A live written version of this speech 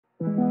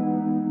Hold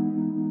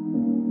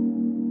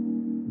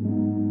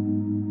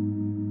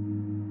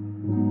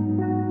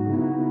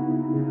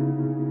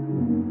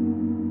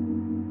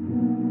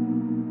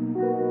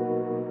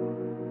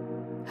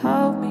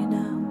me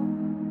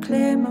now,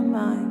 clear my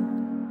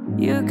mind.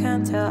 You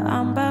can't tell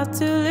I'm about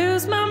to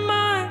lose my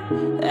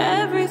mind.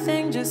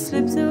 Everything just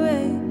slips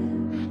away.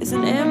 It's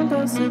an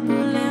impossible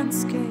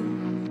landscape.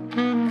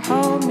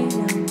 Hold me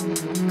now,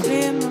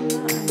 clear my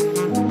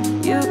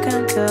mind. You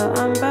can't tell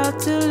I'm about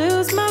to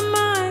lose my mind.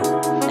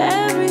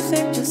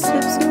 Everything just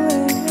slips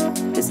away.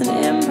 It's an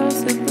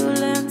impossible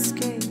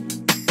landscape.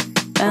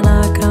 And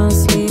I can't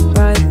sleep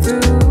right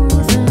through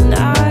the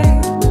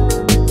night.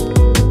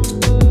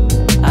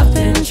 I've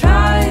been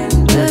trying,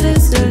 but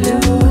it's a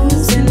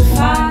losing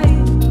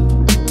fight.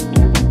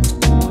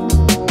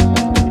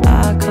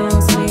 I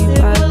can't sleep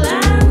right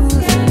through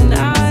the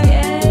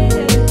night.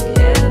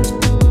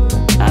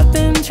 I've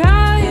been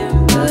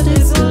trying, but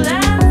it's a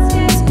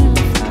losing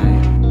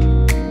fight.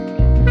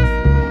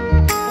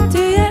 Do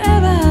you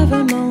ever have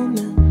a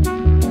moment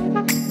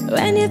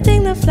when you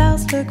think the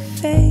flowers look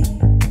fake?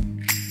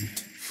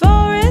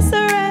 Forests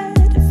are red,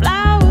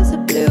 flowers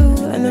are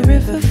blue, and the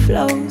river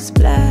flows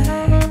black.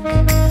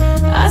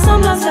 I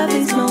sometimes have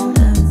these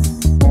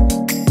moments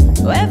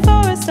where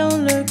forests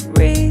don't look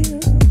real.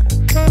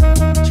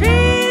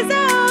 Trees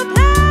are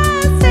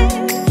plastic,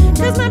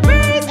 'cause my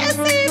brain's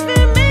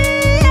deceiving me.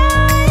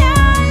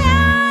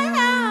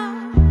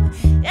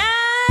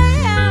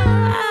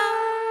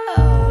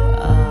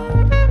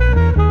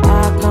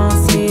 I can't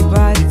sleep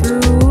right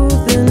through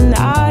the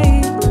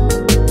night.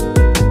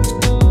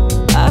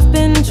 I've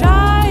been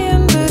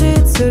trying, but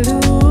it's a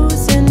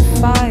losing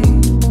fight.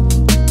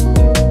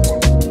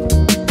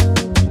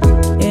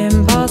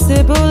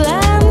 Impossible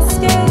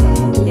landscape,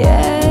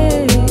 yeah.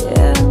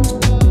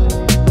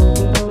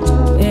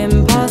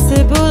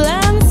 Impossible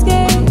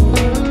landscape,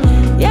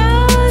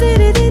 yeah.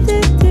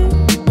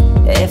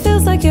 It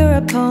feels like your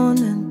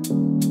opponent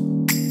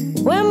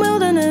when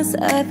wilderness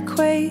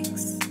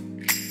earthquakes.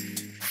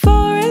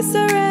 Forests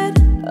are red,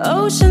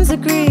 oceans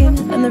are green,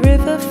 and the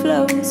river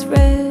flows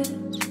red.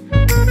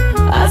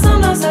 I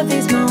sometimes have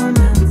these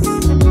moments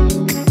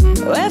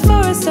where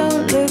forests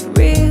don't look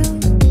real.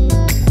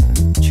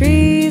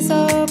 Trees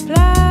are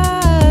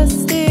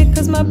plastic,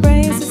 'cause my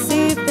brain's